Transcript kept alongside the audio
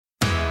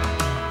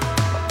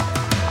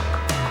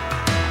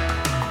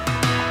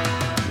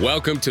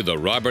Welcome to the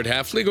Robert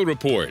Half Legal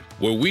Report,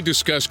 where we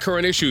discuss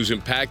current issues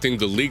impacting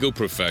the legal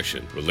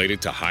profession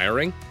related to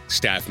hiring,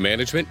 staff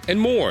management, and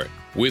more,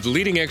 with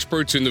leading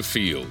experts in the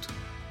field.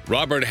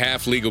 Robert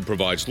Half Legal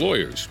provides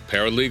lawyers,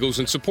 paralegals,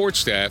 and support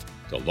staff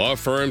to law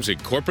firms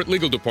and corporate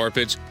legal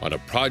departments on a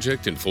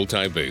project and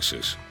full-time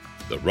basis.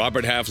 The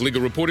Robert Half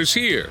Legal Report is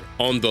here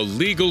on the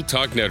Legal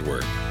Talk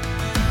Network.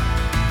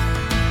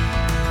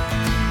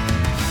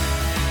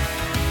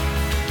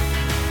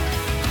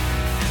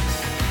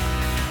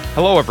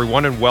 Hello,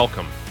 everyone, and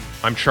welcome.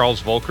 I'm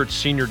Charles Volkert,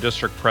 Senior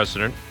District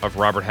President of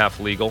Robert Half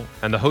Legal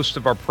and the host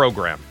of our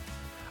program.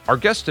 Our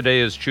guest today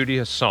is Judy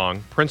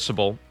Hissong,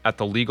 Principal at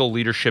the Legal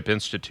Leadership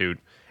Institute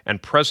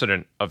and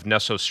President of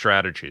Nesso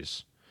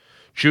Strategies.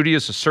 Judy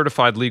is a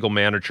certified legal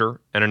manager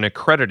and an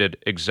accredited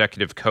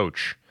executive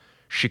coach.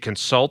 She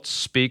consults,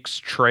 speaks,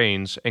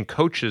 trains, and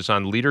coaches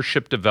on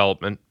leadership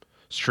development,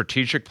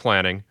 strategic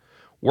planning,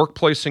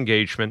 workplace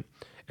engagement,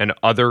 and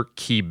other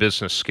key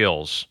business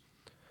skills.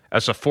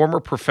 As a former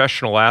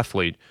professional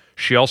athlete,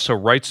 she also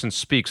writes and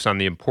speaks on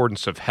the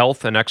importance of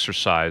health and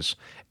exercise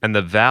and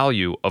the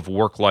value of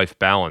work-life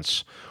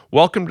balance.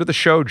 Welcome to the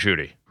show,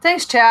 Judy.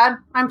 Thanks, Chad.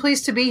 I'm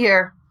pleased to be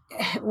here.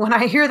 When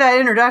I hear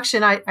that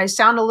introduction, I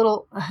sound a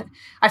little,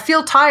 I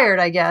feel tired,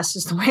 I guess,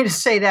 is the way to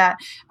say that.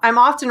 I'm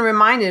often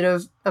reminded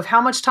of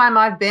how much time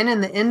I've been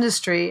in the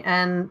industry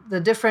and the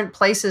different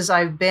places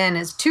I've been.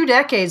 It's 2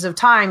 decades of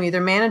time,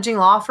 either managing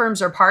law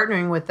firms or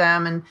partnering with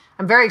them. And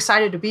I'm very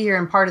excited to be here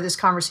and part of this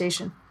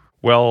conversation.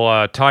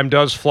 Well, time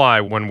does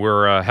fly when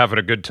we're having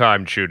a good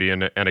time, Judy.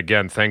 And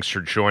again, thanks for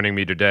joining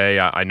me today.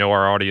 I know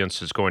our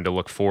audience is going to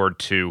look forward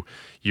to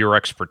your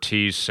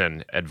expertise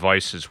and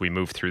advice as we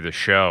move through the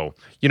show.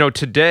 You know,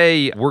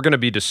 today we're going to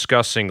be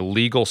discussing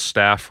legal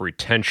staff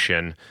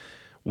retention,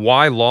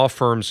 why law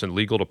firms and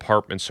legal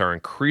departments are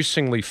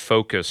increasingly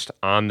focused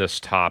on this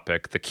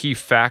topic, the key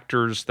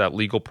factors that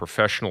legal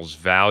professionals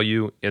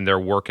value in their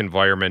work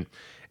environment,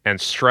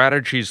 and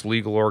strategies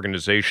legal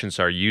organizations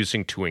are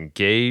using to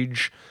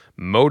engage,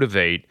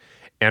 motivate,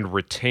 and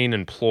retain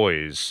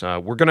employees.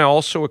 We're going to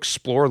also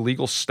explore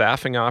legal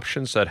staffing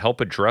options that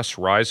help address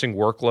rising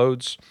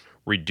workloads,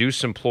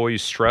 reduce employee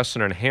stress,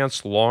 and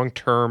enhance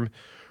long-term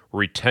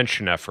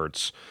retention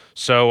efforts.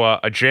 So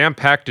a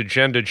jam-packed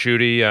agenda,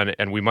 Judy,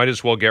 and we might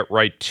as well get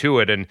right to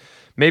it. And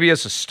maybe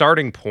as a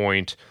starting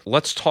point,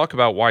 let's talk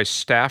about why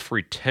staff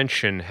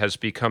retention has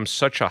become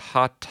such a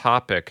hot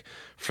topic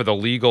for the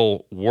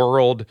legal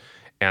world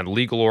and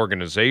legal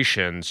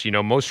organizations. You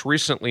know, most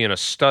recently in a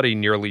study,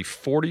 nearly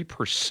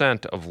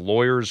 40% of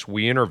lawyers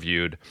we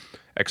interviewed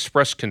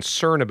expressed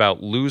concern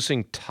about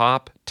losing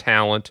top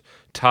talent,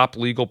 top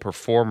legal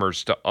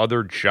performers to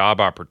other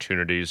job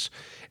opportunities.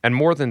 And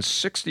more than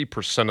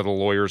 60% of the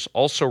lawyers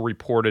also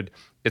reported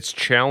it's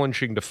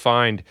challenging to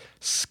find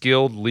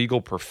skilled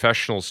legal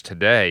professionals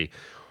today.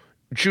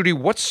 Judy,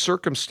 what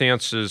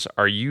circumstances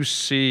are you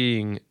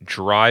seeing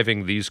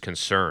driving these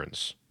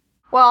concerns?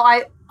 Well,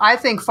 I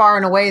think far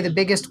and away the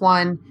biggest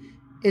one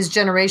is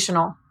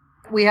generational.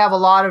 We have a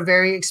lot of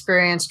very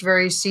experienced,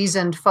 very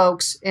seasoned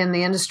folks in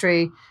the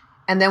industry,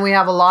 and then we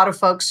have a lot of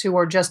folks who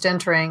are just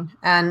entering.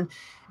 And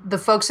the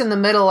folks in the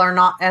middle are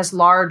not as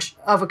large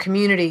of a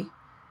community.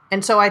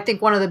 And so I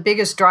think one of the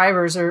biggest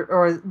drivers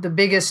or the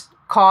biggest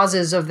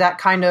causes of that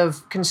kind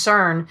of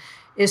concern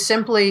is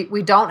simply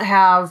we don't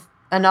have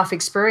enough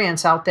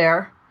experience out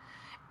there.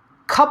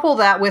 Couple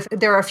that with,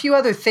 there are a few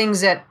other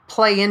things that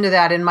play into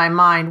that in my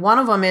mind. One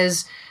of them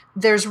is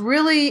there's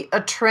really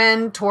a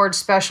trend towards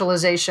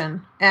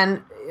specialization.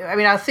 And I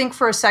mean, I think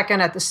for a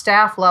second at the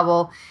staff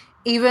level,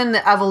 even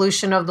the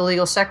evolution of the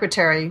legal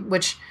secretary,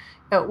 which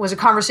was a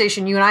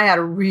conversation you and I had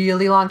a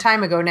really long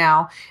time ago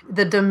now,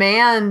 the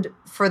demand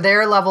for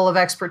their level of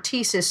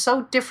expertise is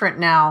so different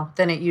now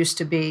than it used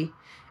to be.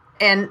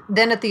 And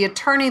then at the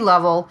attorney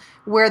level,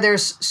 where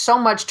there's so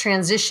much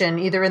transition,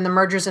 either in the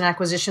mergers and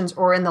acquisitions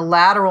or in the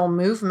lateral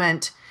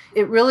movement,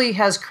 it really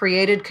has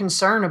created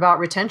concern about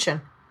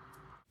retention.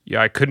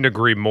 Yeah, I couldn't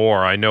agree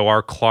more. I know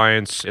our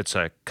clients, it's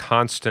a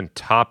constant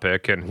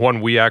topic and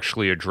one we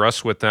actually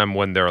address with them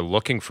when they're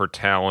looking for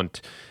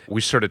talent.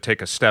 We sort of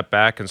take a step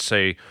back and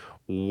say,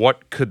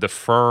 what could the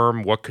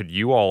firm, what could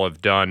you all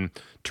have done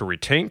to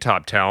retain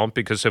top talent?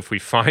 Because if we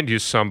find you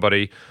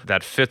somebody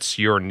that fits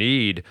your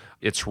need,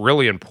 it's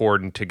really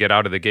important to get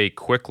out of the gate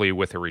quickly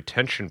with a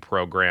retention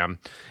program.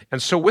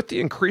 And so with the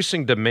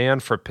increasing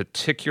demand for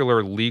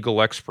particular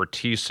legal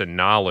expertise and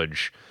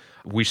knowledge,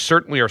 we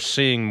certainly are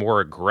seeing more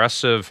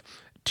aggressive,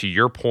 to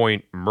your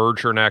point,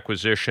 merger and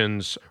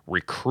acquisitions,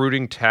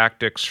 recruiting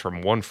tactics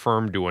from one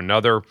firm to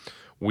another.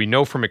 We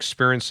know from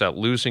experience that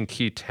losing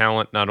key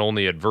talent not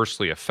only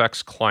adversely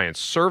affects client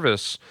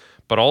service,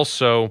 but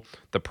also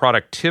the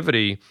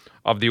productivity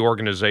of the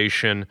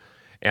organization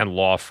and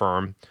law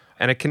firm.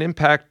 And it can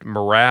impact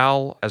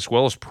morale as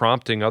well as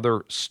prompting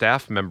other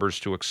staff members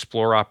to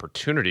explore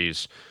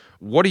opportunities.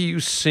 What are you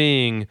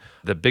seeing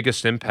the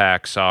biggest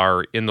impacts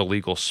are in the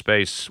legal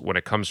space when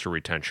it comes to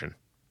retention?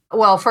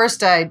 Well,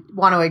 first, I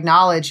want to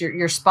acknowledge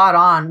you're spot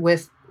on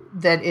with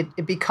that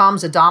it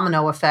becomes a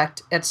domino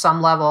effect at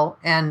some level.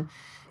 And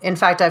In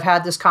fact, I've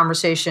had this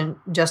conversation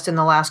just in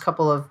the last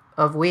couple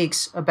of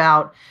weeks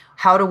about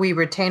how do we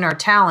retain our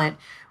talent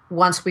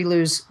once we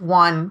lose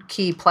one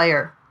key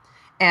player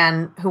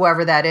and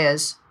whoever that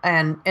is.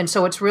 And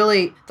so it's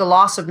really the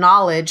loss of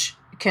knowledge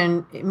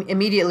can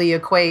immediately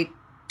equate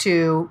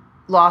to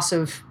loss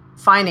of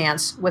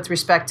finance with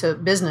respect to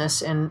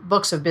business and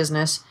books of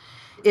business.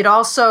 It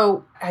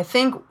also, I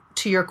think,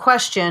 to your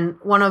question,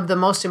 one of the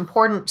most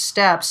important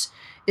steps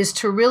is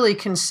to really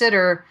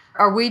consider,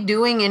 are we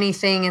doing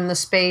anything in the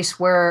space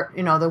where,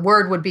 the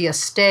word would be a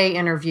stay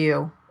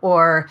interview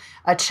or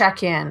a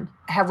check-in?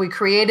 Have we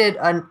created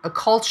a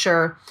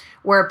culture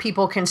where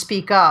people can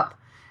speak up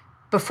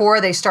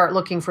before they start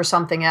looking for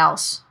something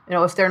else?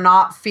 If they're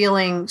not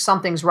feeling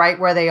something's right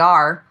where they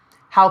are,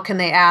 how can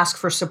they ask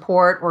for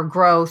support or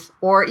growth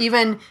or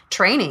even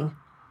training,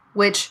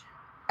 which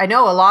I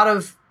know a lot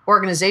of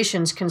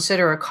organizations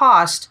consider a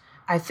cost.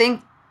 I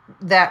think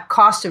that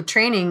cost of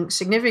training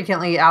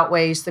significantly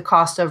outweighs the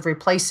cost of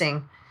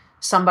replacing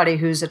somebody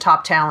who's a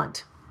top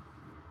talent.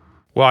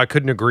 Well, I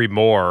couldn't agree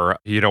more.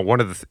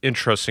 One of the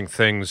interesting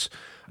things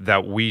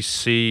that we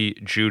see,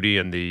 Judy,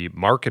 in the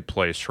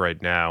marketplace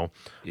right now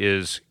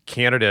is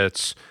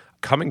candidates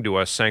coming to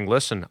us saying,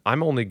 listen,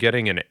 I'm only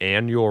getting an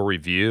annual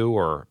review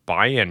or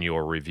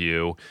biannual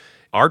review.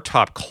 Our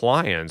top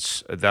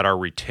clients that are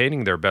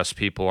retaining their best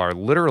people are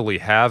literally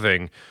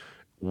having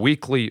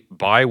weekly,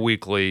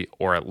 bi-weekly,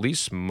 or at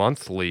least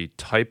monthly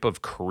type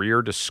of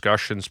career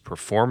discussions,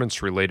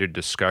 performance-related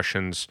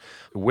discussions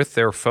with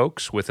their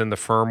folks within the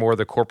firm or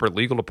the corporate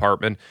legal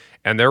department,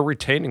 and they're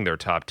retaining their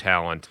top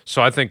talent.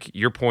 So I think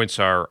your points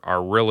are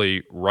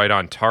really right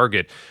on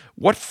target.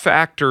 What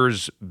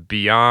factors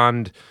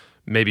beyond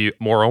maybe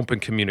more open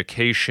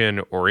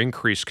communication or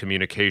increased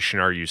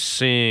communication are you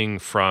seeing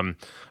from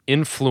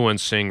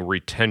influencing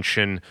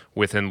retention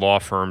within law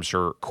firms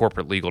or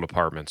corporate legal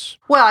departments?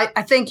 Well,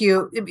 I thank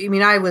you.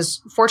 I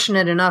was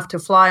fortunate enough to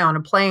fly on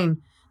a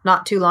plane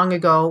not too long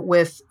ago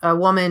with a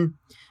woman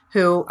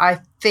who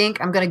I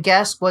think, I'm going to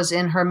guess, was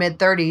in her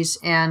mid-30s,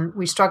 and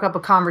we struck up a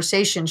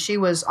conversation. She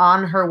was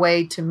on her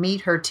way to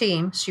meet her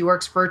team. She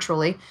works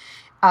virtually,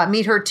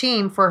 meet her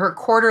team for her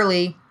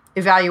quarterly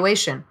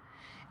evaluation.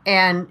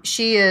 And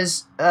she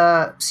is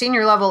a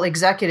senior level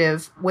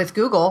executive with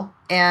Google,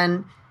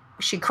 and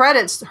she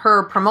credits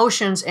her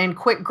promotions and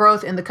quick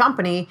growth in the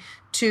company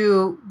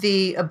to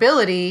the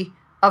ability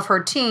of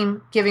her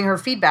team giving her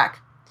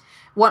feedback.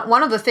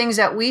 One of the things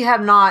that we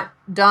have not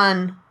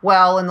done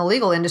well in the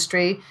legal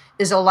industry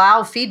is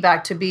allow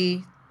feedback to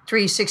be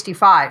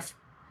 365,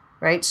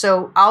 right?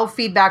 So I'll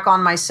feedback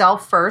on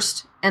myself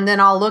first, and then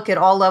I'll look at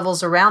all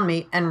levels around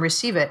me and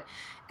receive it.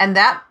 And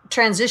that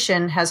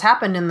transition has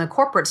happened in the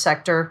corporate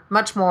sector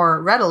much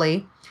more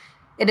readily.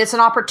 And it's an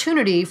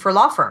opportunity for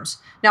law firms.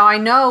 Now, I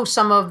know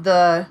some of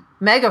the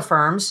mega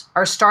firms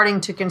are starting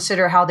to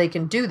consider how they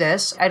can do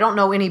this. I don't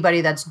know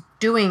anybody that's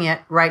doing it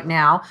right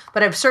now,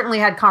 but I've certainly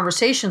had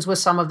conversations with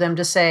some of them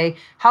to say,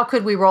 how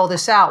could we roll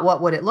this out?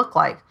 What would it look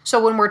like?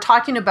 So when we're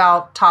talking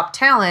about top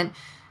talent,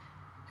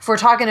 if we're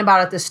talking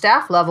about at the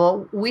staff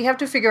level, we have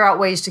to figure out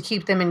ways to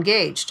keep them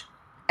engaged.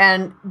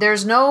 And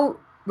there's no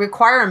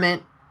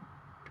requirement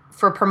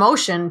for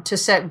promotion to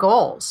set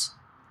goals.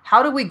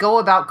 How do we go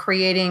about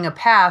creating a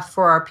path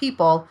for our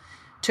people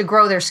to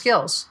grow their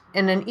skills?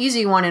 And an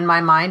easy one in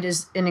my mind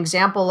is an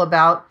example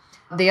about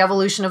the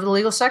evolution of the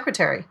legal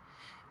secretary.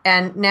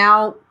 And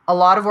now a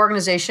lot of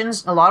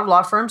organizations, a lot of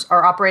law firms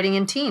are operating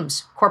in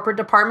teams, corporate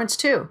departments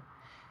too.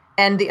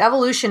 And the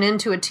evolution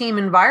into a team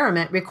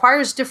environment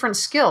requires different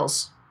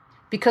skills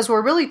because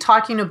we're really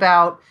talking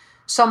about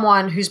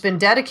someone who's been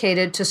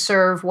dedicated to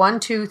serve 1,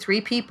 2,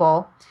 3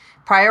 people,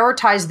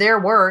 prioritize their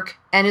work,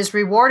 and is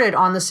rewarded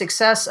on the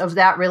success of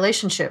that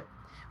relationship.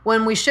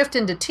 When we shift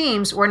into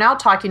teams, we're now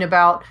talking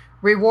about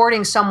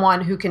rewarding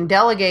someone who can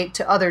delegate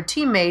to other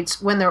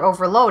teammates when they're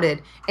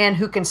overloaded and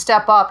who can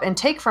step up and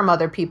take from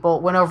other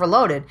people when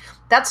overloaded.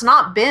 That's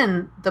not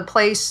been the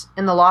place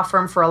in the law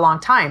firm for a long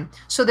time.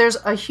 So there's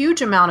a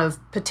huge amount of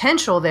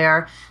potential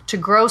there to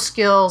grow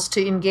skills,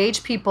 to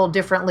engage people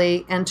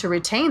differently, and to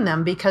retain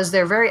them because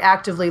they're very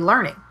actively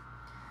learning.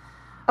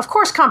 Of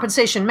course,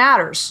 compensation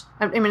matters.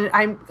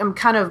 I'm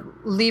kind of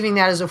leaving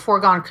that as a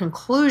foregone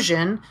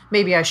conclusion.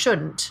 Maybe I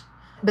shouldn't.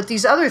 But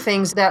these other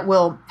things that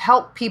will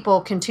help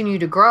people continue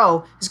to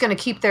grow is going to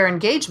keep their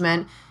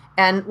engagement.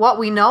 And what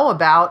we know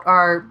about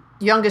our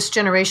youngest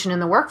generation in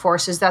the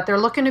workforce is that they're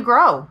looking to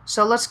grow.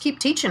 So let's keep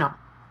teaching them.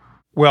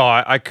 Well,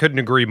 I couldn't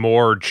agree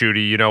more,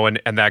 Judy,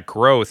 and that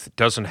growth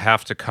doesn't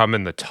have to come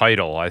in the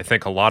title. I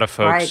think a lot of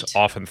folks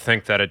often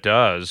think that it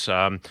does.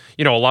 A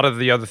lot of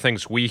the other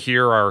things we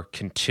hear are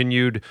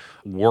continued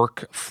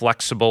work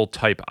flexible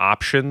type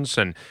options.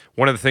 And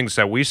one of the things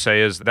that we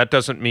say is that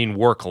doesn't mean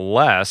work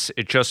less.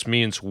 It just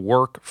means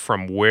work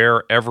from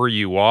wherever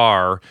you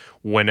are,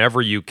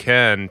 whenever you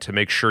can, to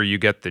make sure you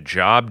get the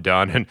job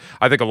done. And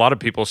I think a lot of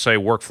people say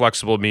work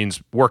flexible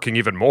means working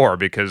even more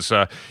because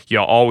you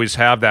always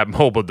have that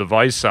mobile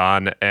device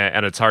on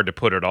and it's hard to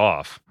put it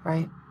off.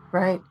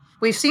 Right.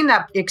 we've seen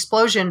that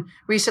explosion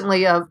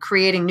recently of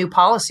creating new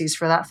policies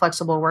for that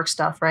flexible work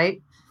stuff,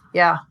 right?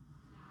 Yeah,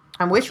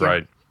 I'm with you.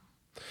 Right.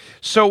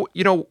 So,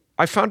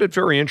 I found it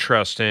very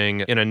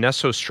interesting in a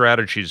Nesso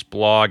Strategies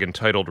blog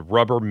entitled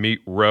Rubber Meet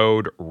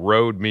Road,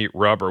 Road Meet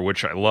Rubber,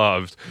 which I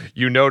loved.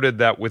 You noted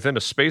that within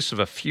a space of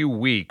a few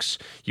weeks,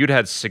 you'd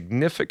had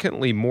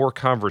significantly more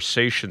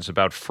conversations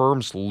about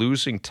firms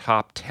losing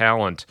top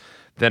talent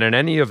than in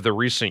any of the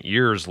recent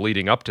years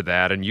leading up to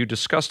that. And you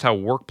discussed how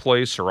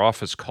workplace or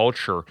office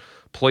culture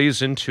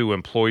plays into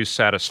employee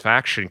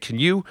satisfaction. Can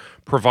you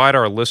provide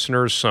our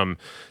listeners some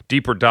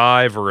deeper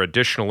dive or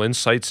additional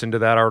insights into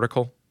that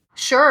article?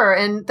 Sure,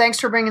 and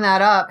thanks for bringing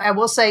that up. I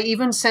will say,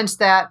 even since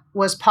that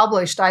was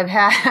published, I've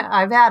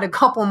had a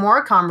couple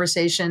more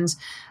conversations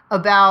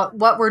about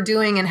what we're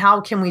doing and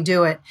how can we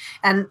do it.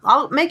 And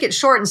I'll make it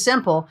short and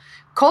simple.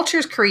 Culture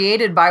is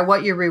created by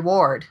what you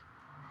reward.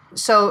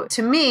 So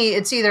to me,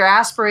 it's either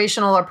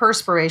aspirational or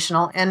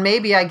perspirational, and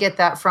maybe I get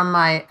that from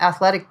my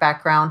athletic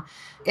background.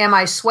 Am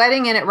I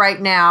sweating in it right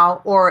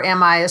now, or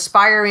am I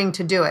aspiring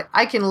to do it?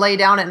 I can lay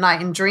down at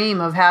night and dream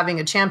of having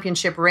a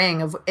championship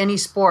ring of any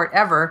sport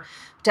ever.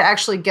 To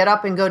actually get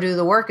up and go do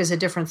the work is a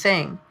different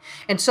thing.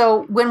 And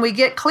so when we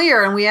get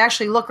clear and we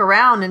actually look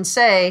around and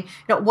say,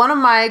 one of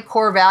my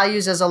core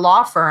values as a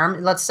law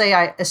firm, let's say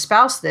I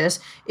espouse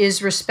this,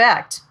 is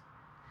respect.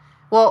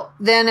 Well,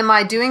 then am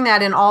I doing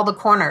that in all the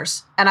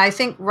corners? And I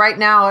think right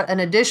now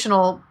an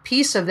additional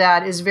piece of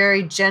that is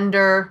very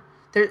gender.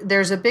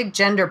 There's a big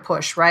gender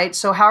push, right?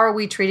 So how are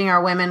we treating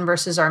our women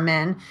versus our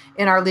men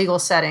in our legal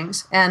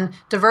settings? And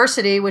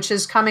diversity, which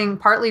is coming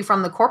partly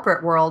from the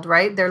corporate world,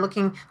 right?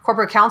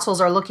 Corporate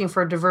counsels are looking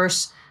for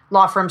diverse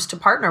law firms to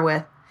partner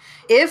with.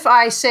 If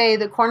I say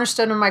the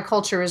cornerstone of my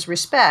culture is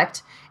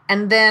respect,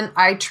 and then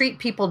I treat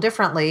people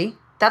differently,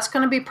 that's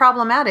going to be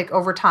problematic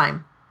over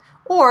time.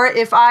 Or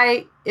if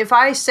I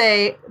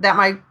say that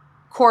my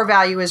core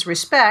value is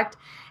respect,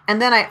 and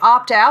then I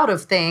opt out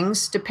of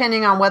things,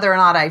 depending on whether or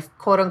not I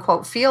quote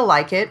unquote feel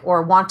like it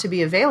or want to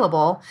be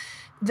available,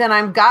 then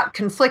I've got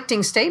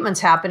conflicting statements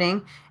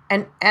happening,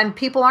 and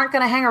people aren't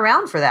going to hang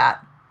around for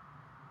that.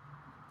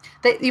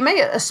 You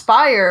may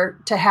aspire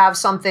to have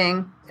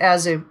something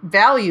as a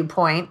value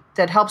point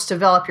that helps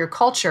develop your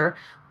culture,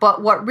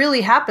 but what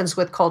really happens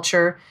with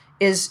culture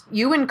is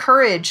you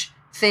encourage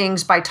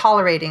things by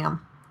tolerating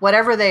them,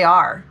 whatever they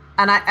are.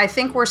 And I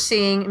think we're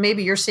seeing,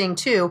 maybe you're seeing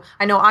too,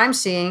 I know I'm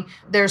seeing,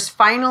 there's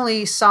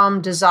finally some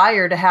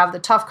desire to have the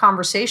tough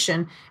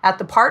conversation at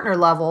the partner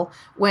level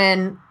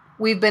when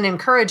we've been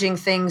encouraging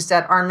things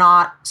that are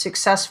not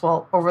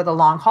successful over the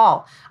long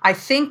haul. I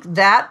think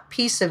that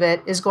piece of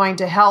it is going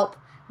to help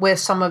with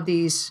some of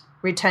these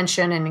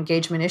retention and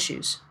engagement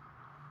issues.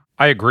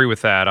 I agree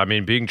with that. I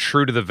mean, being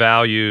true to the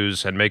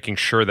values and making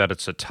sure that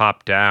it's a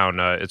top-down,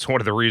 it's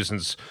one of the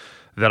reasons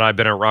that I've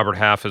been at Robert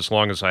Half as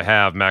long as I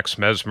have. Max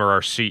Mesmer, our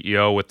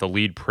CEO with the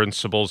lead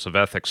principles of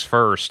Ethics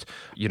First,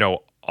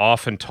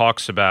 often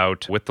talks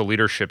about with the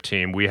leadership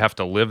team, we have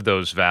to live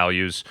those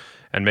values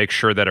and make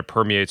sure that it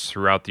permeates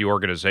throughout the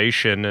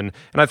organization. And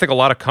I think a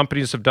lot of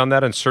companies have done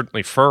that, and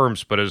certainly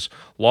firms, but as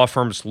law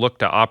firms look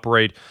to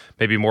operate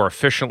maybe more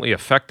efficiently,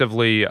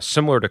 effectively,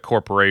 similar to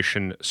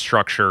corporation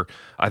structure,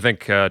 I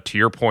think to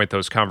your point,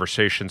 those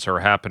conversations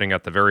are happening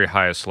at the very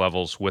highest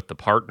levels with the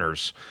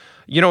partners.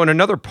 In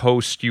another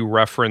post, you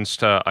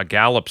referenced a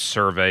Gallup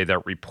survey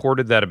that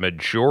reported that a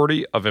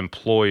majority of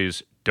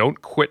employees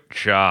don't quit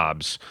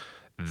jobs,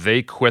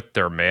 they quit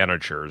their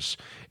managers.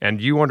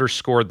 And you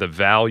underscored the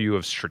value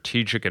of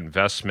strategic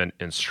investment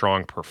in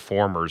strong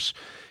performers.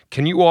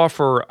 Can you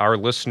offer our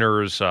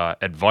listeners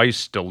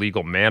advice to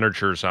legal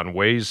managers on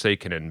ways they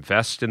can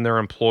invest in their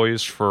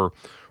employees for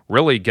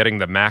really getting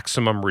the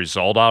maximum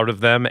result out of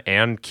them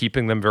and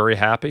keeping them very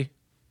happy?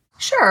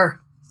 Sure.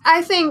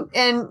 I think,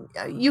 and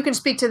you can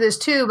speak to this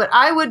too, but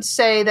I would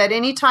say that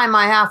anytime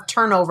I have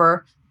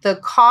turnover, the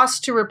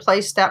cost to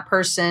replace that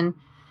person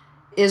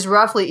is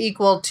roughly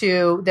equal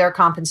to their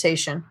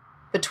compensation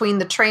between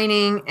the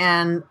training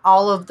and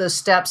all of the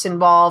steps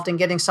involved in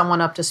getting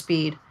someone up to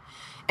speed.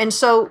 And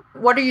so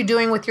what are you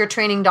doing with your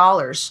training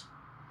dollars?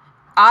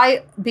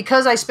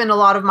 Because I spend a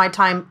lot of my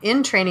time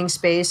in training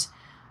space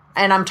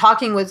and I'm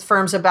talking with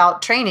firms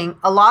about training,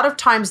 a lot of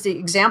times the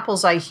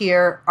examples I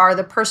hear are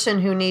the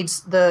person who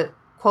needs the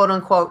quote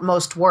unquote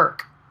most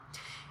work.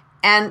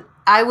 And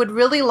I would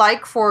really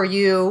like for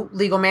you,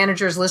 legal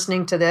managers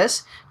listening to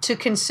this, to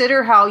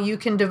consider how you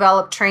can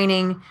develop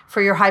training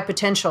for your high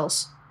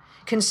potentials.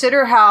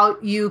 Consider how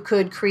you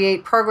could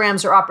create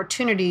programs or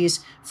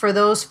opportunities for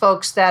those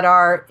folks that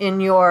are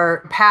in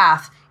your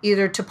path,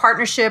 either to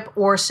partnership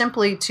or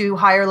simply to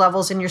higher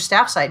levels in your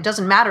staff site. It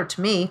doesn't matter to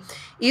me.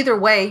 Either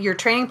way, your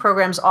training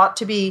programs ought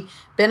to be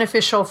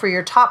beneficial for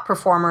your top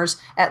performers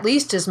at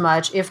least as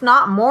much, if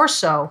not more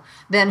so,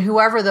 than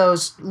whoever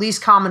those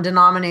least common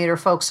denominator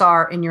folks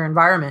are in your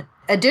environment.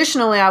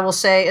 Additionally, I will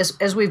say,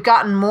 as we've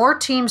gotten more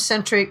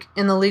team-centric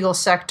in the legal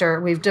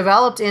sector, we've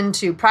developed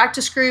into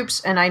practice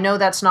groups, and I know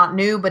that's not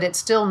new, but it's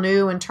still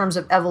new in terms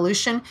of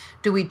evolution.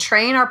 Do we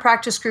train our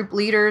practice group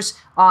leaders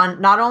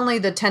on not only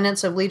the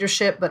tenets of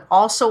leadership, but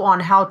also on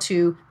how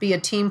to be a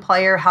team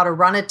player, how to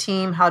run a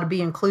team, how to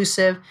be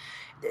inclusive?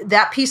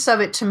 That piece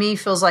of it, to me,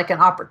 feels like an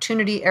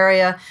opportunity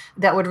area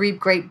that would reap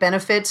great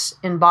benefits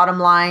in bottom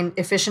line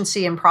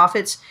efficiency and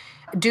profits.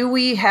 Do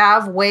we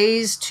have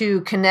ways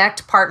to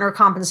connect partner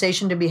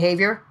compensation to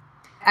behavior?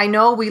 I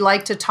know we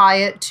like to tie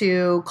it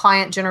to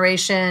client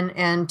generation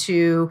and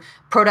to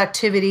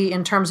productivity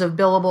in terms of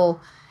billable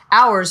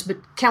hours, but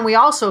can we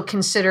also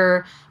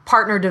consider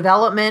partner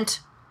development?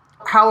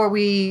 How are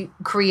we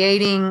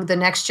creating the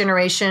next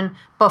generation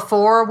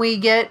before we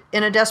get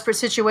in a desperate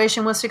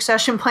situation with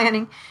succession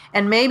planning?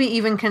 And maybe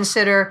even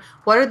consider,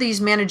 what are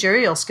these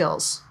managerial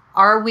skills?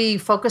 Are we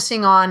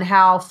focusing on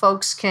how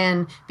folks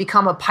can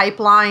become a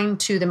pipeline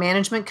to the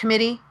management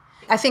committee?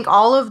 I think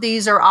all of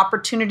these are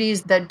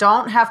opportunities that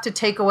don't have to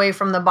take away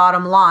from the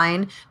bottom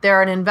line.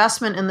 They're an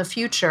investment in the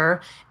future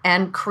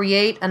and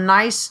create a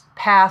nice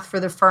path for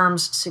the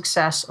firm's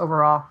success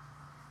overall.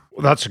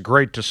 Well, that's a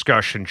great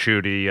discussion,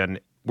 Judy, and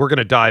we're going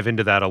to dive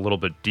into that a little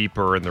bit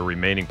deeper in the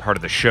remaining part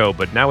of the show,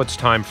 but now it's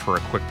time for a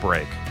quick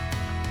break.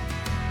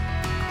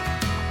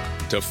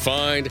 To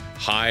find,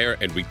 hire,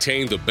 and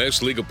retain the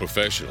best legal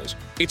professionals,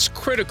 it's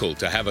critical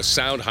to have a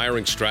sound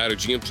hiring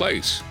strategy in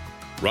place.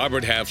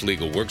 Robert Half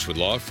Legal works with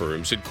law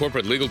firms and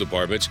corporate legal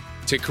departments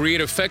to create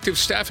effective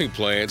staffing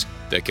plans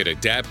that can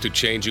adapt to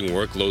changing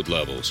workload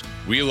levels,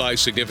 realize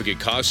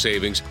significant cost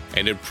savings,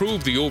 and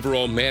improve the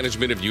overall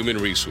management of human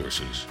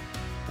resources.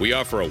 We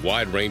offer a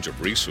wide range of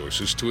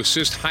resources to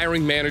assist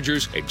hiring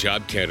managers and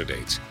job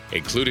candidates,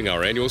 including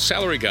our annual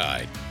salary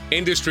guide,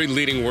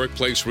 industry-leading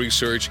workplace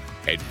research,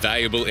 and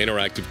valuable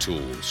interactive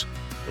tools.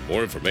 For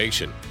more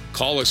information,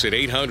 call us at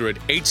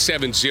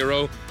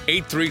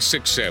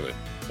 800-870-8367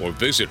 or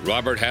visit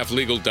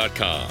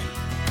roberthalflegal.com.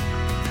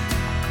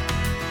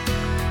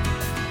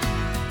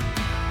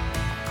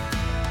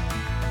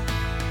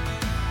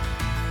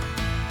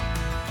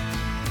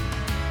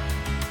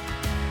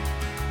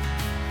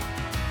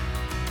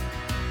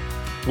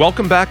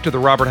 Welcome back to the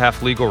Robert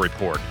Half Legal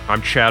Report.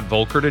 I'm Chad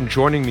Volkert, and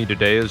joining me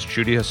today is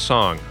Judy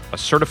Hissong, a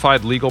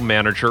certified legal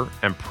manager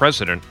and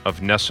president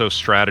of Nesso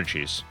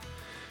Strategies.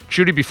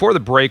 Judy, before the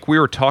break, we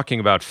were talking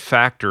about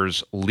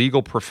factors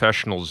legal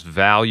professionals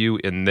value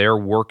in their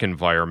work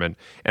environment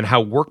and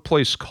how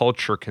workplace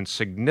culture can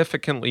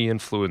significantly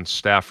influence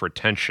staff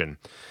retention.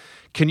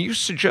 Can you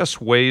suggest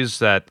ways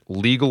that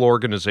legal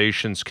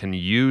organizations can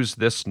use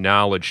this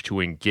knowledge to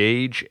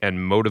engage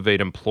and motivate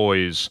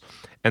employees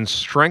and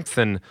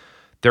strengthen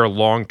their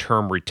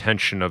long-term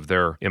retention of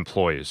their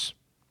employees?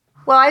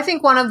 Well, I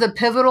think one of the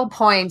pivotal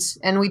points,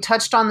 and we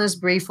touched on this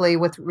briefly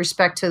with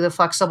respect to the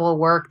flexible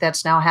work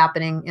that's now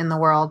happening in the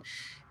world,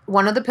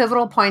 one of the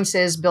pivotal points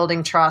is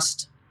building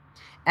trust.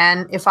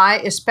 And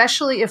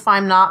especially if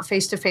I'm not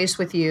face-to-face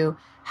with you,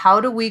 how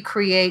do we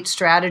create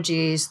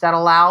strategies that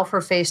allow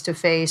for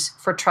face-to-face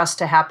for trust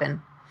to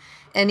happen?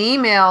 An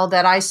email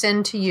that I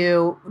send to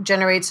you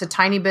generates a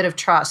tiny bit of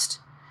trust.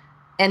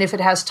 And if it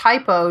has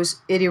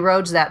typos, it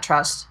erodes that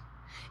trust.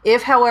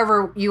 If,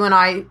 however, you and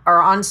I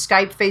are on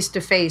Skype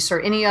face-to-face or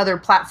any other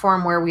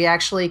platform where we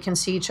actually can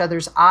see each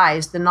other's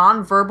eyes, the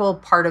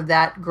nonverbal part of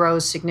that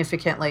grows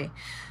significantly.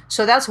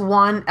 So that's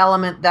one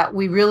element that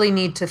we really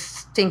need to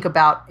think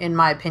about, in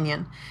my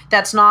opinion.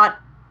 That's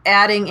not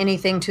adding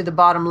anything to the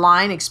bottom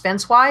line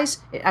expense-wise,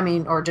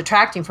 or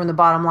detracting from the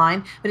bottom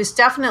line, but it's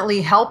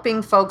definitely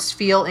helping folks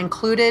feel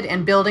included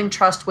and building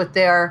trust with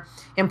their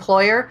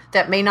employer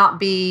that may not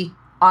be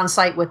on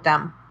site with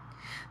them.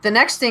 The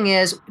next thing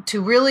is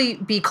to really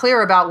be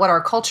clear about what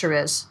our culture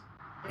is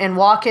and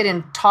walk it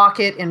and talk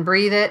it and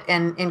breathe it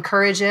and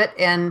encourage it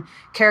and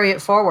carry it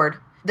forward.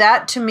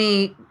 That, to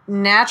me,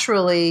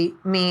 naturally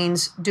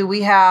means, do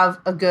we have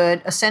a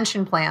good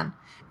ascension plan?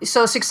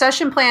 So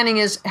succession planning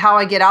is how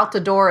I get out the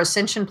door.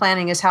 Ascension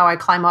planning is how I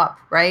climb up,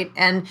 right?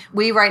 And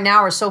we right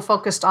now are so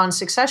focused on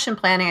succession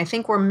planning, I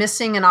think we're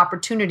missing an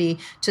opportunity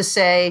to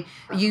say,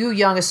 you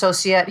young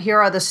associate, here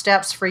are the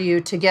steps for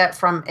you to get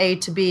from A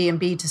to B and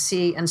B to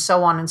C and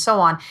so on,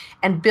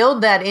 and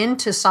build that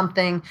into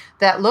something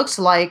that looks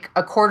like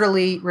a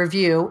quarterly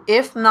review,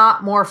 if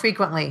not more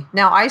frequently.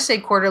 Now, I say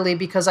quarterly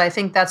because I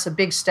think that's a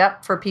big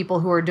step for people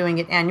who are doing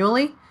it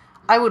annually.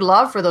 I would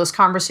love for those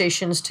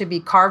conversations to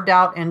be carved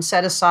out and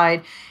set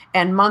aside,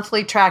 and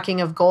monthly tracking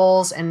of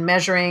goals and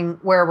measuring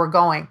where we're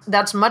going.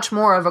 That's much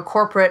more of a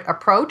corporate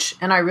approach,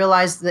 and I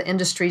realize the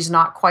industry's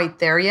not quite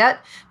there yet,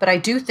 but I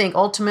do think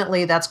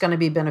ultimately that's going to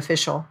be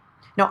beneficial.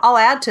 Now, I'll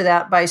add to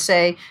that by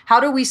saying, how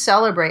do we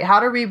celebrate?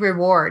 How do we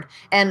reward?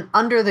 And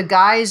under the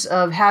guise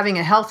of having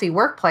a healthy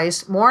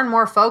workplace, more and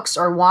more folks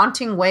are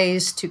wanting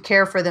ways to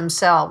care for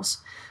themselves.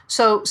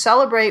 So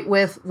celebrate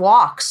with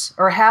walks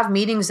or have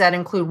meetings that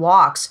include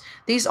walks.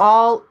 These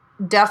all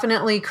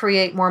definitely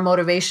create more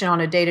motivation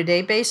on a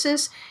day-to-day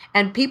basis,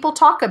 and people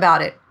talk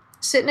about it.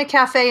 Sit in a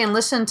cafe and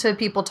listen to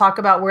people talk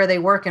about where they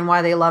work and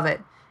why they love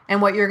it.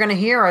 And what you're going to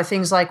hear are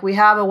things like, we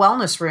have a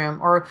wellness room,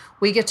 or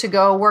we get to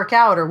go work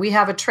out, or we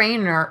have a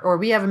trainer, or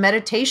we have a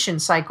meditation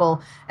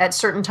cycle at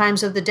certain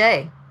times of the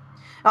day.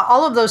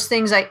 All of those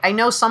things, I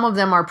know some of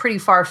them are pretty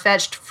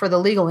far-fetched for the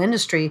legal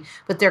industry,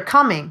 but they're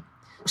coming.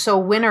 So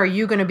when are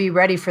you going to be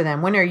ready for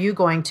them? When are you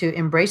going to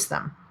embrace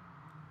them?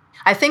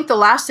 I think the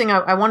last thing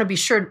I want to be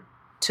sure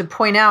to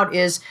point out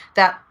is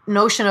that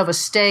notion of a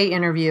stay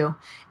interview.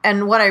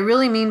 And what I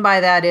really mean by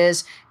that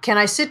is, can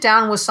I sit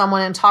down with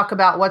someone and talk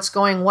about what's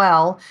going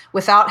well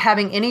without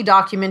having any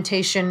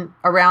documentation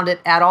around it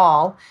at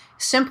all,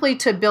 simply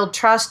to build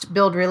trust,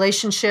 build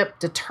relationship,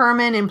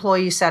 determine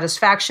employee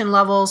satisfaction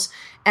levels,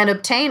 and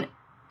obtain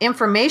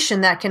information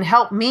that can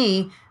help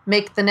me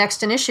make the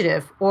next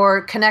initiative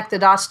or connect the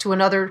dots to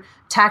another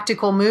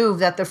tactical move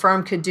that the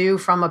firm could do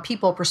from a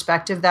people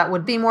perspective that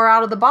would be more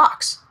out of the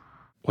box.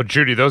 Well,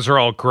 Judy, those are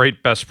all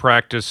great best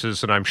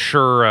practices, and I'm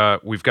sure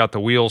we've got the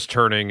wheels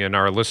turning in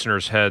our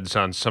listeners' heads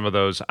on some of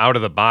those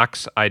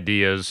out-of-the-box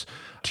ideas,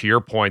 to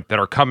your point, that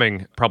are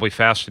coming probably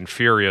fast and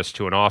furious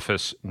to an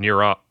office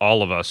near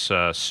all of us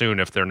soon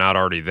if they're not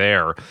already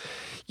there.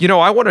 You know,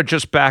 I want to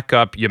just back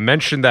up. You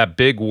mentioned that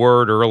big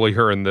word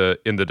earlier in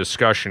the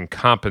discussion,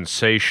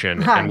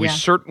 compensation, and we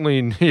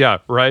certainly,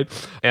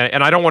 right.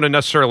 And I don't want to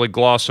necessarily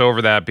gloss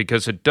over that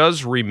because it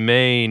does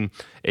remain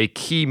a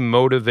key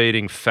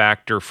motivating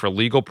factor for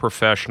legal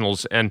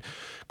professionals, and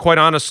quite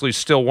honestly,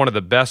 still one of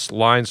the best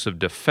lines of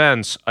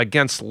defense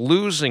against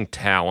losing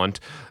talent,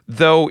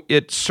 though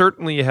it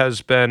certainly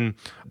has been,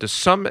 to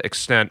some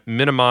extent,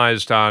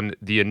 minimized on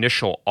the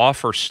initial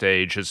offer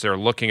stage as they're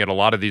looking at a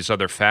lot of these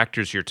other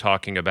factors you're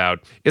talking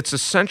about. It's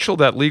essential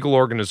that legal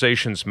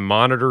organizations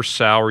monitor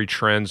salary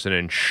trends and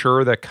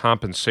ensure that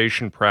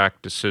compensation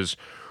practices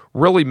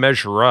really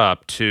measure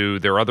up to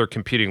their other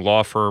competing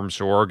law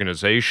firms or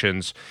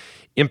organizations,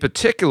 in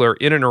particular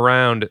in and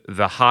around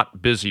the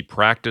hot, busy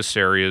practice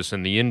areas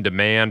and the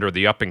in-demand or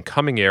the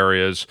up-and-coming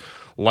areas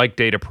like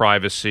data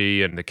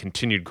privacy and the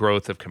continued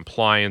growth of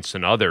compliance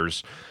and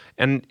others.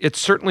 And it's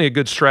certainly a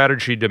good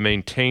strategy to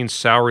maintain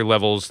salary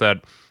levels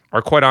that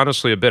are quite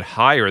honestly a bit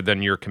higher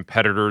than your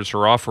competitors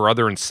or offer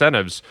other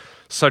incentives,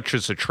 such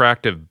as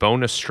attractive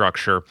bonus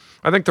structure.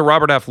 I think the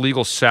Robert Half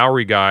Legal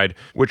Salary Guide,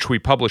 which we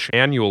publish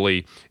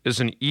annually, is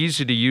an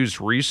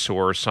easy-to-use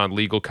resource on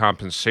legal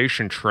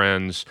compensation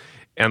trends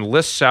and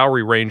lists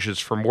salary ranges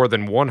for more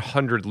than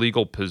 100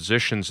 legal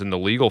positions in the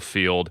legal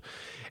field.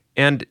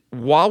 And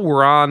while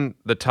we're on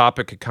the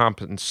topic of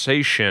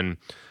compensation,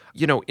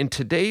 you know, in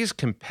today's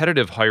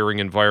competitive hiring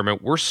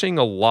environment, we're seeing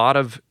a lot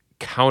of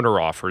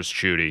counteroffers,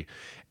 Judy.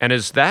 And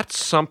is that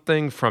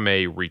something from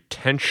a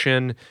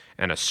retention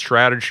and a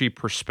strategy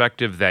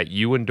perspective that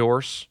you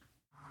endorse?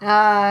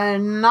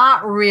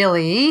 Not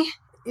really.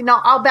 You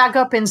know, I'll back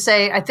up and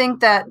say, I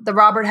think that the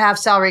Robert Half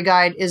Salary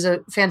Guide is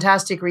a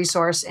fantastic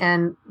resource,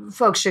 and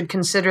folks should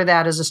consider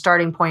that as a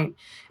starting point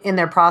in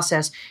their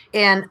process.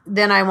 And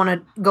then I want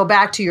to go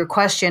back to your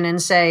question and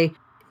say,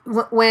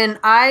 when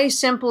I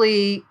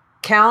simply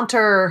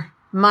counter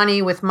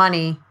money with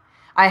money,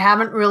 I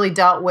haven't really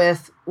dealt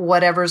with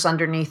whatever's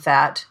underneath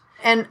that.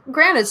 And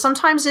granted,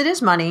 sometimes it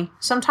is money.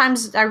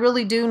 Sometimes I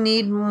really do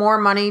need more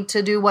money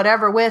to do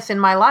whatever with in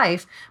my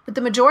life. But the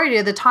majority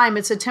of the time,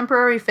 it's a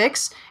temporary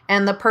fix,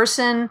 and the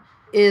person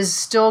is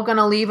still going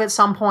to leave at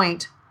some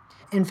point.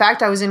 In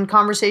fact, I was in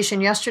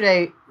conversation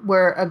yesterday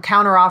where a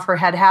counteroffer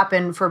had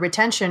happened for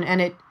retention,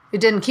 and it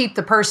didn't keep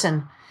the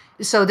person.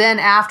 So then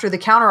after the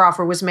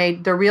counteroffer was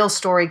made, the real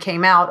story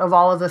came out of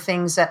all of the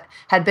things that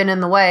had been in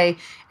the way.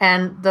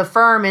 And the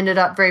firm ended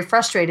up very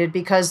frustrated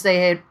because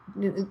they had,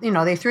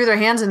 they threw their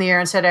hands in the air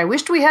and said, I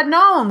wished we had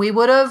known, we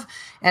would have,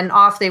 and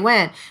off they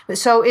went.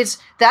 So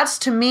that's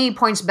to me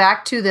points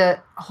back to the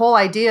whole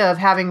idea of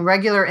having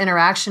regular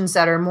interactions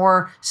that are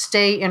more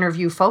stay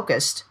interview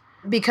focused.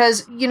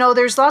 Because,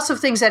 there's lots of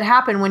things that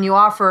happen when you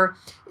offer.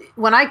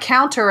 When I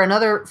counter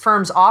another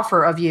firm's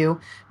offer of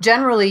you,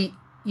 generally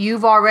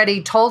you've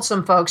already told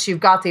some folks you've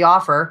got the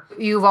offer.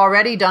 You've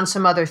already done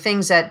some other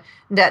things that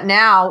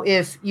now,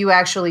 if you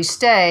actually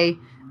stay,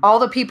 all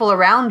the people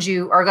around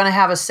you are going to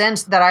have a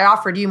sense that I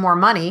offered you more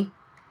money,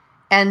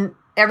 and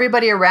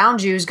everybody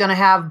around you is going to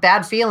have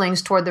bad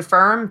feelings toward the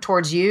firm,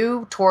 towards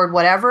you, toward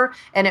whatever,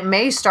 and it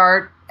may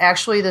start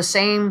actually the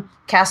same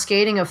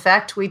cascading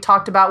effect we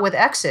talked about with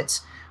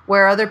exits,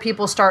 where other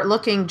people start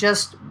looking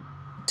just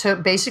to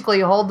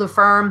basically hold the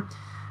firm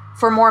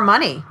for more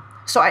money.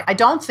 So I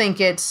don't think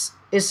it's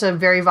a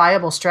very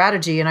viable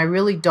strategy, and I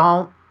really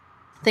don't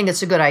think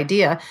it's a good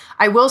idea.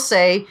 I will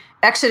say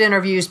exit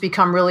interviews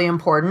become really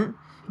important,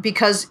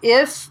 because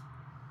if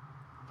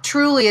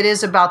truly it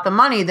is about the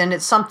money, then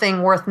it's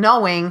something worth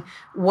knowing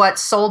what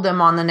sold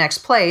them on the next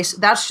place.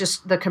 That's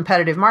just the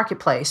competitive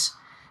marketplace.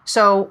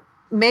 So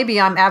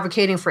maybe I'm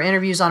advocating for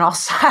interviews on all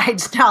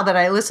sides now that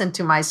I listen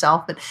to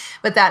myself,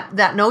 but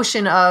that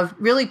notion of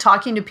really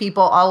talking to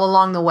people all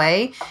along the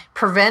way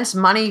prevents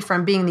money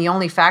from being the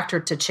only factor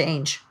to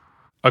change.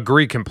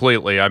 Agree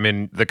completely. I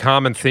mean, the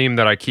common theme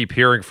that I keep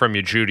hearing from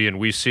you, Judy, and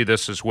we see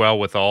this as well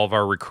with all of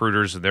our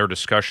recruiters and their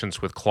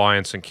discussions with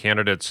clients and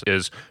candidates,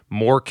 is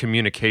more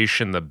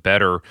communication, the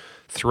better,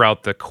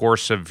 throughout the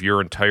course of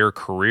your entire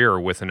career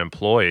with an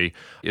employee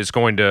is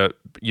going to,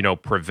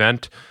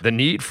 prevent the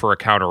need for a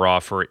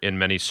counteroffer in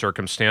many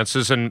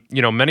circumstances. And,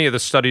 many of the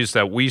studies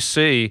that we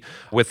see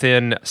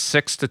within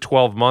 6 to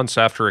 12 months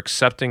after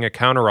accepting a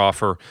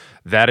counteroffer,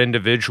 that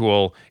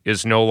individual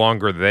is no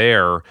longer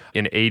there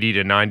in 80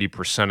 to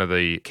 90% of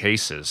the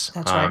cases.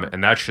 That's right.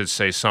 And that should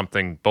say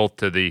something both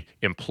to the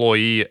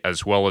employee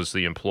as well as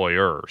the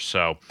employer.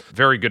 So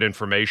very good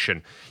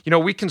information.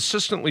 We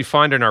consistently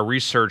find in our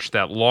research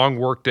that long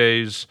work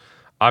days,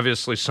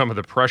 obviously some of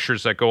the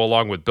pressures that go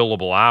along with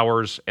billable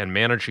hours and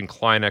managing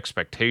client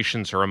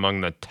expectations are among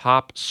the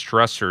top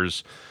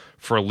stressors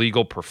for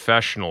legal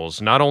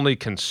professionals. Not only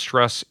can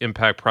stress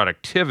impact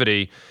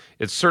productivity,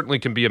 it certainly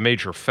can be a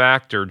major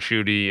factor,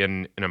 Judy,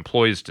 in an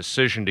employee's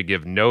decision to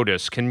give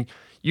notice. Can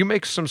you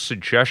make some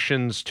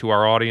suggestions to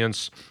our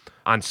audience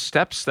on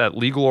steps that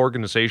legal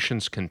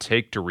organizations can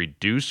take to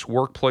reduce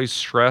workplace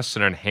stress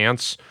and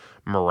enhance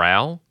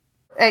morale?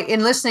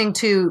 In listening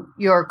to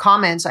your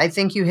comments, I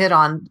think you hit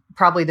on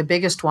probably the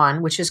biggest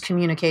one, which is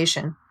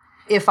communication.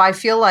 If I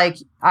feel like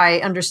I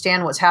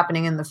understand what's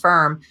happening in the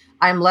firm,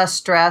 I'm less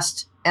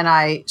stressed, and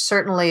I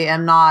certainly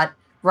am not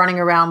running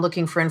around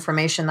looking for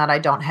information that I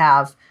don't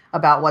have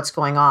about what's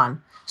going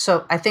on.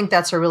 So I think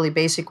that's a really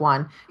basic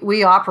one.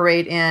 We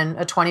operate in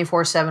a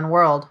 24/7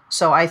 world.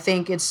 So I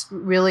think it's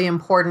really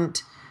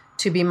important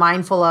to be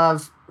mindful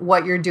of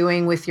what you're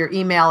doing with your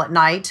email at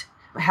night,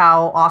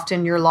 how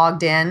often you're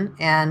logged in,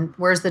 and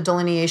where's the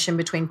delineation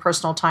between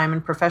personal time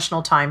and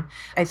professional time.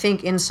 I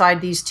think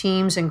inside these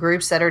teams and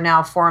groups that are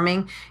now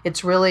forming,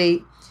 it's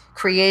really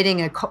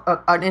creating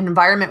an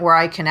environment where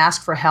I can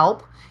ask for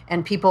help,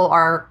 and people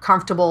are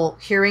comfortable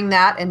hearing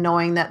that and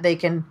knowing that they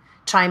can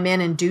chime in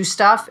and do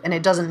stuff and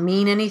it doesn't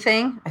mean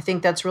anything. I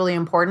think that's really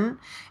important.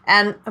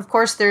 And of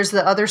course, there's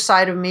the other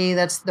side of me,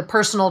 that's the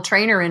personal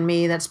trainer in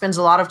me that spends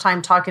a lot of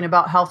time talking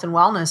about health and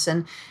wellness.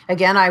 And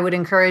again, I would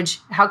encourage,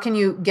 how can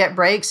you get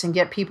breaks and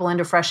get people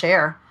into fresh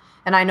air?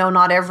 And I know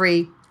not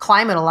every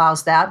climate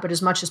allows that, but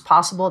as much as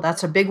possible,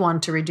 that's a big one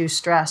to reduce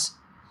stress.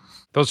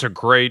 Those are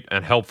great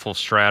and helpful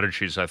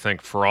strategies, I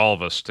think, for all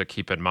of us to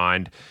keep in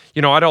mind.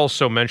 I'd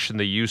also mention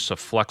the use of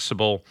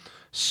flexible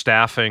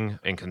staffing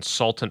and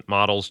consultant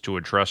models to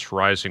address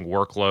rising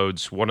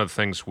workloads. One of the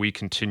things we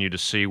continue to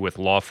see with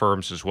law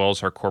firms as well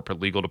as our corporate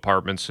legal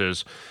departments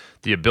is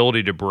the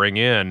ability to bring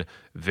in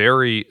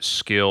very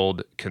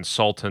skilled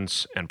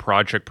consultants and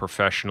project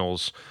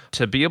professionals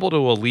to be able to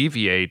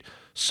alleviate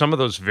some of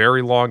those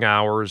very long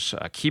hours,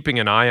 keeping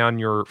an eye on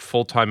your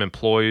full-time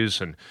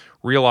employees and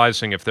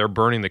realizing if they're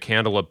burning the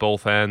candle at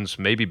both ends,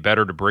 maybe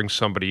better to bring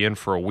somebody in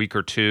for a week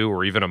or two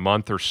or even a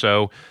month or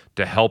so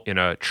to help in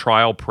a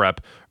trial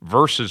prep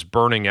versus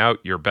burning out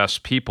your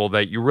best people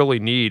that you really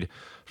need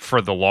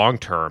for the long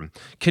term.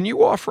 Can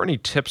you offer any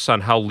tips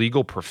on how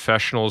legal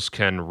professionals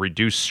can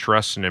reduce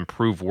stress and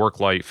improve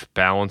work-life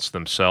balance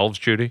themselves,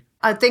 Judy?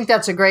 I think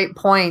that's a great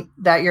point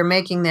that you're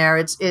making there.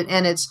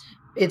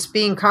 It's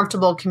being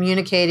comfortable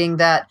communicating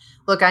that,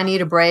 look, I need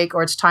a break,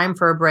 or it's time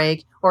for a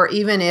break, or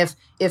even if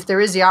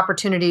there is the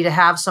opportunity to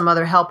have some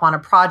other help on a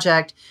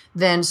project,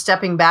 then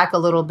stepping back a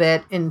little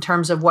bit in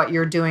terms of what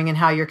you're doing and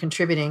how you're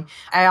contributing.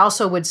 I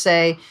also would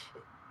say,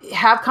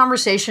 have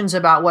conversations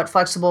about what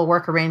flexible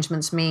work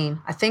arrangements mean.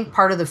 I think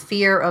part of the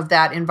fear of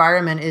that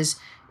environment is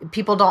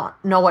people don't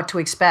know what to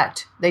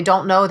expect. They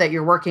don't know that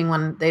you're working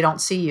when they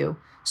don't see you.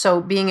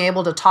 So being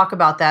able to talk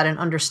about that and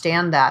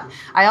understand that.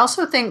 I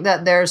also think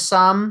that there's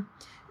some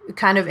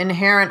kind of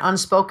inherent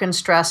unspoken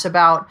stress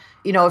about,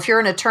 if you're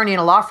an attorney in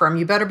a law firm,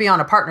 you better be on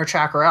a partner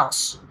track or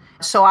else.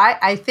 So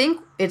I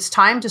think it's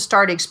time to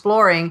start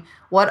exploring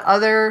what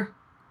other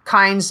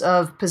kinds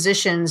of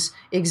positions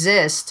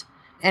exist.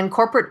 And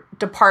corporate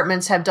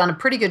departments have done a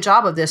pretty good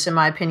job of this, in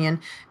my opinion.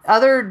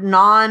 Other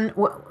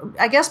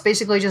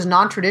basically just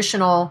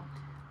non-traditional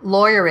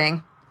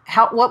lawyering.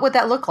 What would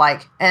that look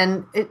like?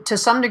 And to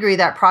some degree,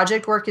 that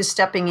project work is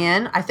stepping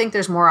in. I think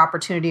there's more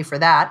opportunity for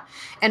that.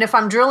 And if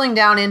I'm drilling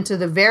down into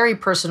the very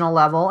personal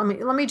level,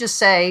 let me just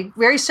say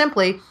very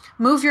simply,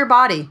 move your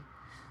body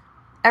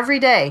every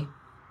day.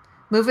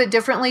 Move it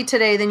differently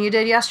today than you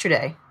did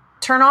yesterday.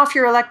 Turn off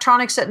your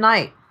electronics at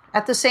night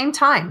at the same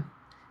time.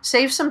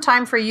 Save some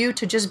time for you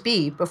to just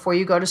be before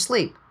you go to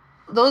sleep.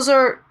 Those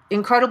are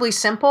incredibly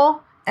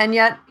simple, and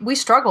yet we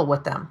struggle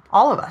with them,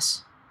 all of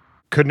us.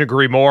 Couldn't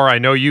agree more. I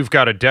know you've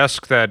got a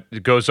desk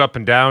that goes up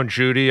and down,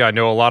 Judy. I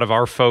know a lot of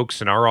our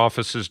folks in our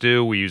offices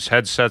do. We use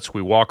headsets.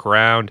 We walk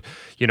around.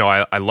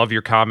 I love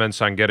your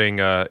comments on getting,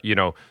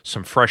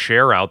 some fresh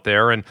air out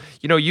there. And,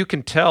 you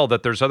can tell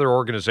that there's other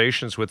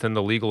organizations within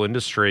the legal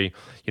industry.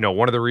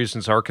 One of the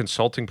reasons our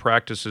consulting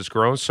practice has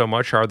grown so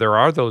much there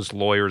are those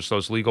lawyers,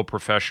 those legal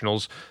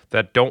professionals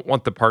that don't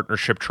want the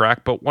partnership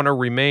track, but want to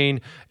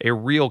remain a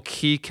real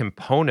key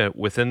component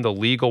within the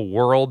legal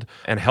world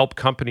and help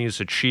companies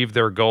achieve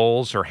their goals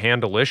roles or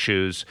handle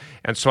issues.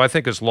 And so I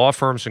think as law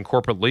firms and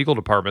corporate legal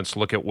departments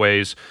look at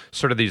ways,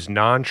 sort of these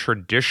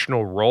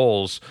non-traditional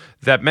roles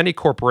that many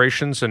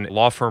corporations and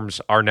law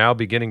firms are now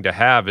beginning to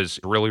have is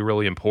really,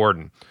 really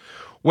important.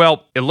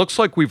 Well, it looks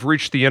like we've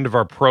reached the end of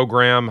our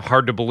program.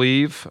 Hard to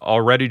believe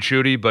already,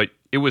 Judy, but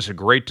it was a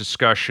great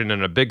discussion,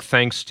 and a big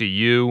thanks to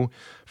you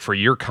for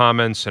your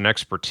comments and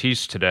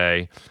expertise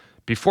today.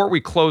 Before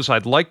we close,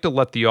 I'd like to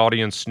let the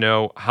audience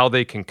know how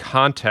they can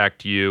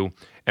contact you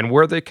and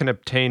where they can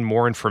obtain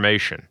more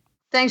information.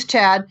 Thanks,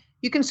 Chad.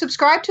 You can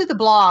subscribe to the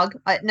blog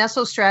at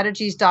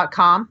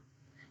nestlestrategies.com.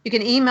 You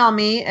can email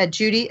me at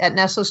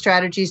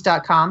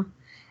judy@nestlestrategies.com.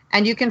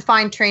 And you can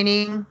find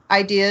training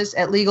ideas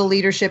at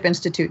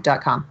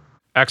legalleadershipinstitute.com.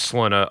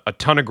 Excellent. A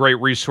ton of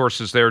great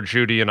resources there,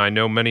 Judy, and I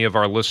know many of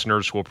our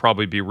listeners will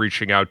probably be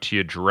reaching out to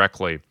you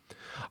directly.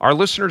 Our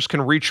listeners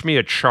can reach me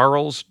at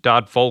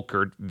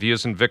charles.volkert, V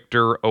as in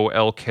Victor,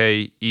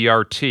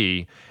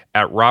 Olkert,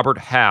 at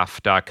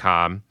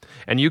roberthalf.com.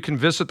 And you can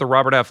visit the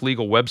Robert Half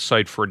Legal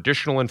website for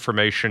additional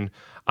information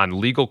on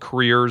legal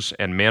careers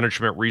and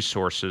management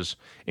resources,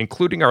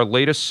 including our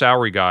latest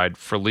salary guide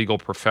for legal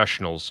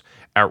professionals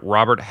at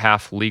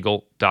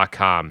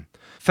roberthalflegal.com.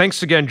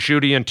 Thanks again,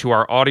 Judy, and to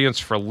our audience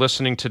for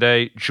listening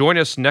today. Join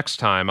us next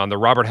time on the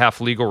Robert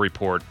Half Legal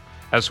Report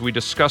as we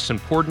discuss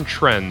important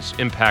trends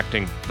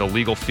impacting the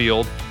legal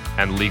field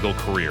and legal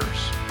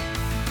careers.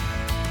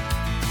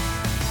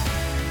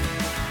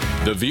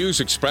 The views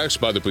expressed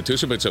by the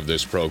participants of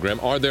this program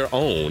are their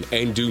own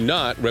and do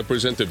not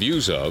represent the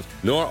views of,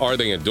 nor are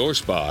they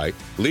endorsed by,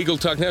 Legal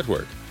Talk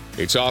Network,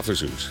 its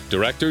officers,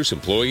 directors,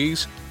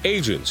 employees,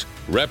 agents,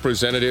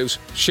 representatives,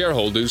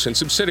 shareholders, and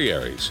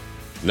subsidiaries.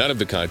 None of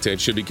the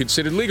content should be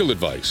considered legal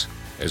advice.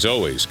 As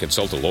always,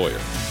 consult a lawyer.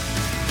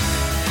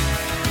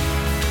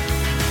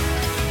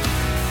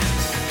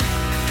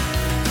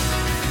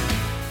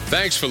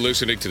 Thanks for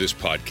listening to this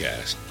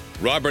podcast.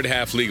 Robert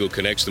Half Legal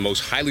connects the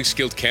most highly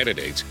skilled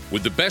candidates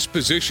with the best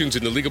positions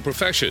in the legal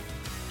profession.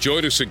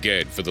 Join us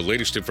again for the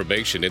latest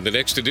information in the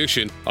next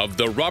edition of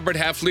the Robert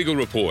Half Legal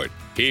Report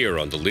here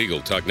on the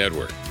Legal Talk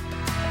Network.